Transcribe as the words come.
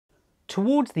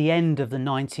Towards the end of the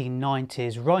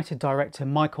 1990s, writer-director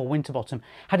Michael Winterbottom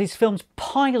had his films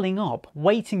piling up,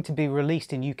 waiting to be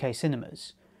released in UK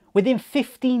cinemas. Within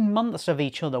 15 months of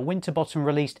each other, Winterbottom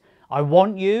released I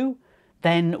Want You,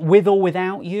 then With or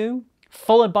Without You,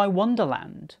 followed by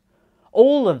Wonderland.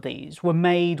 All of these were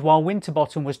made while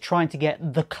Winterbottom was trying to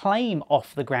get The Claim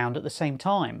off the ground at the same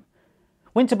time.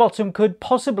 Winterbottom could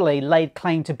possibly lay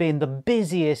claim to being the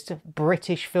busiest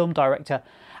British film director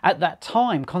at that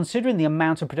time, considering the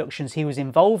amount of productions he was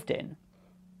involved in.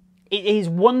 It is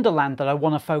Wonderland that I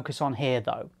want to focus on here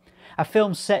though, a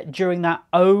film set during that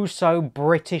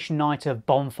oh-so-British night of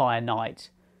Bonfire Night.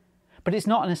 But it's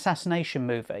not an assassination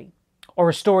movie, or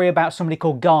a story about somebody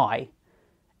called Guy.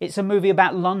 It's a movie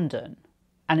about London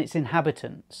and its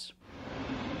inhabitants.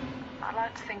 I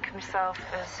like to think of myself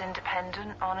as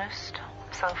independent, honest,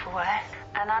 self-aware.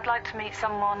 And I'd like to meet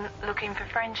someone looking for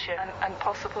friendship and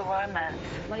possible romance.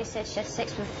 Well, he said she had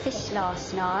sex with a fish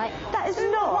last night. That is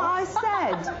not what I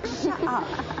said. Shut up.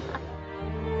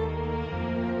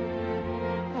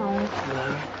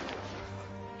 Hello.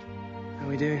 How are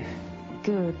we doing?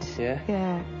 Good. Yeah?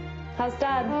 Yeah. How's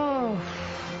Dad? Oh,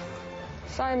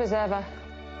 Same as ever.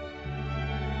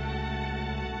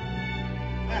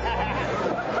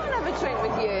 I'll have a drink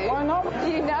with you. Why not?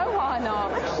 You know why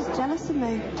not. She's jealous of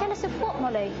me. Jealous of what,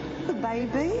 Molly? The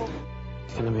baby.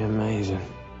 It's gonna be amazing.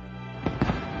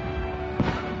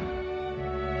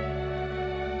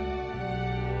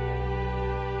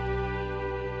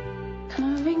 Can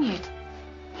I ring you?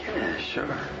 Yeah,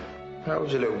 sure. How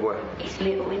old's your little boy? It's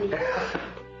little, isn't it?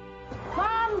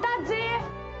 Mum, Dad's here.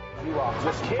 You are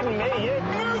just kidding me, you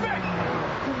move it!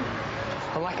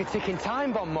 I'm like a ticking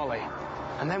time bomb, Molly.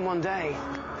 And then one day,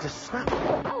 just snap.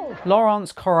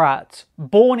 Laurence Corrat,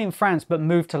 born in France but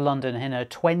moved to London in her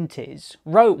 20s,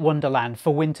 wrote Wonderland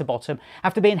for Winterbottom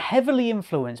after being heavily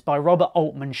influenced by Robert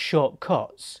Altman's Short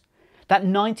Cuts. That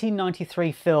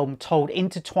 1993 film told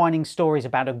intertwining stories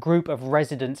about a group of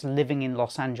residents living in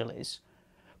Los Angeles.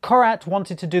 Corrat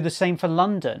wanted to do the same for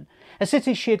London, a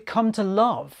city she had come to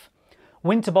love.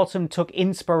 Winterbottom took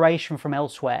inspiration from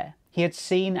elsewhere. He had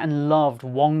seen and loved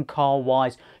Wong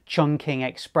Kar-wai's Chungking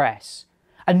Express,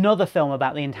 another film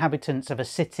about the inhabitants of a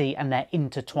city and their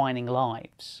intertwining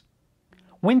lives.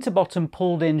 Winterbottom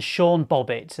pulled in Sean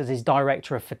Bobbitt as his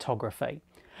director of photography.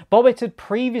 Bobbitt had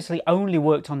previously only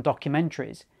worked on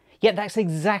documentaries, yet that's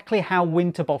exactly how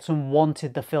Winterbottom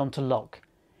wanted the film to look.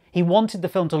 He wanted the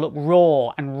film to look raw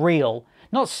and real,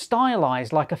 not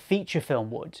stylised like a feature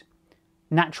film would.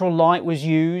 Natural light was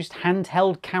used,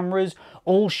 handheld cameras,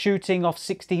 all shooting off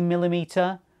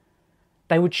 16mm.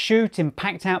 They would shoot in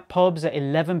packed out pubs at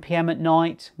 11 PM at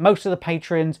night, most of the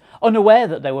patrons unaware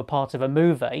that they were part of a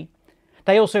movie.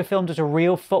 They also filmed at a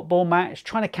real football match,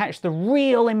 trying to catch the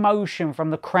real emotion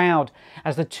from the crowd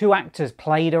as the two actors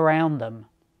played around them.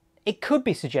 It could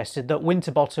be suggested that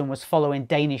Winterbottom was following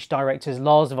Danish directors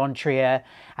Lars von Trier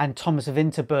and Thomas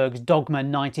Vinterberg's Dogma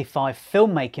 95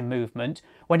 filmmaking movement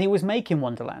when he was making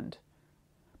Wonderland.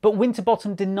 But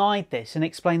Winterbottom denied this and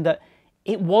explained that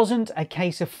it wasn't a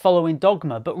case of following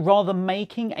Dogma, but rather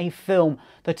making a film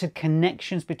that had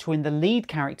connections between the lead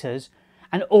characters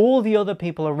and all the other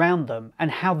people around them and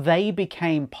how they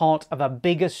became part of a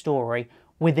bigger story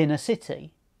within a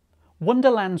city.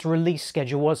 Wonderland's release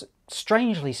schedule was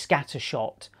strangely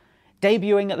scattershot,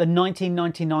 debuting at the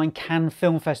 1999 Cannes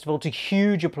Film Festival to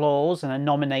huge applause and a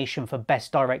nomination for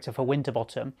Best Director for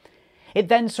Winterbottom. It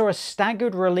then saw a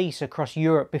staggered release across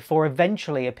Europe before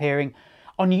eventually appearing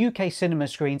on UK cinema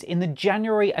screens in the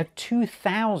January of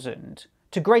 2000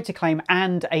 to great acclaim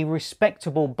and a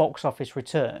respectable box office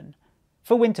return,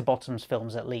 for Winterbottom's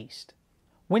films at least.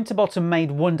 Winterbottom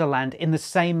made Wonderland in the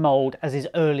same mould as his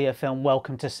earlier film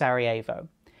Welcome to Sarajevo.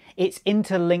 Its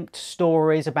interlinked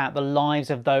stories about the lives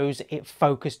of those it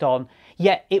focused on,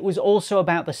 yet it was also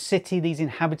about the city these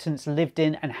inhabitants lived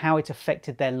in and how it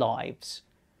affected their lives.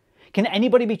 Can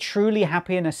anybody be truly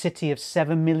happy in a city of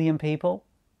 7 million people?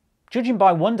 Judging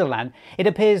by Wonderland, it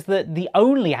appears that the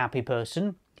only happy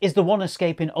person is the one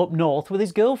escaping up north with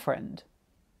his girlfriend.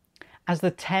 As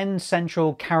the 10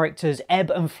 central characters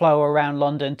ebb and flow around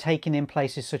London, taking in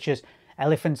places such as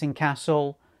Elephant and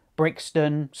Castle,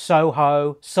 Brixton,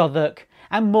 Soho, Southwark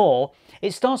and more,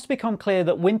 it starts to become clear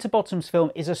that Winterbottom's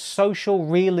film is a social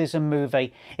realism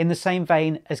movie in the same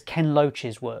vein as Ken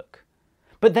Loach's work.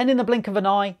 But then in the blink of an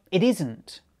eye, it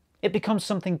isn't. It becomes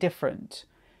something different.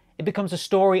 It becomes a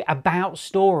story about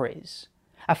stories.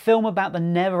 A film about the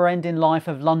never-ending life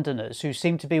of Londoners who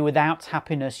seem to be without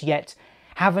happiness yet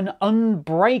have an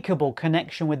unbreakable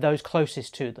connection with those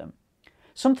closest to them.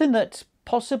 Something that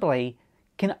possibly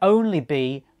can only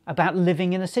be about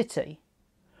living in a city.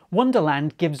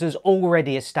 Wonderland gives us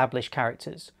already established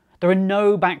characters. There are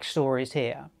no backstories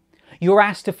here. You're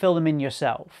asked to fill them in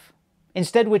yourself.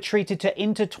 Instead, we're treated to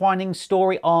intertwining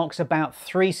story arcs about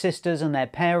three sisters and their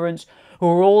parents who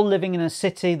are all living in a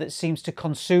city that seems to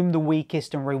consume the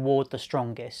weakest and reward the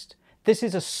strongest. This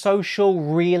is a social,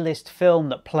 realist film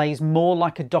that plays more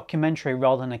like a documentary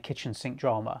rather than a kitchen sink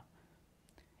drama.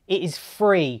 It is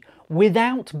free,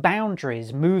 without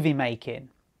boundaries, movie making.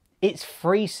 It's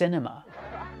free cinema.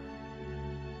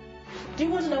 Do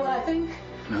you want to know what I think?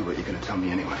 No, but you're going to tell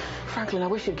me anyway. Franklin, I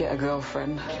wish you'd get a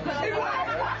girlfriend. Have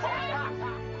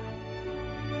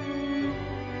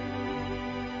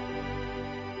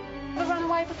run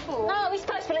away before? No, he's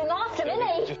supposed to be looking after him,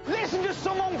 isn't he? Listen to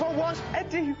someone for once.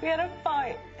 Eddie, we had a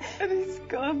fight, and he's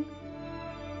gone.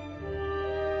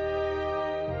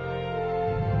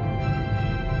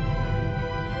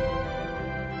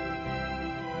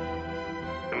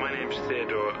 My name's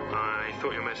Theodore. I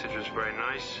thought your message was very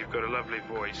nice. You've got a lovely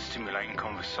voice. Stimulating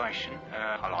conversation.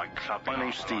 I like clubbing. My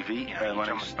name's Stevie. My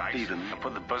name's Stephen. I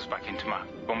put the buzz back into my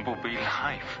bumblebee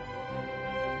life.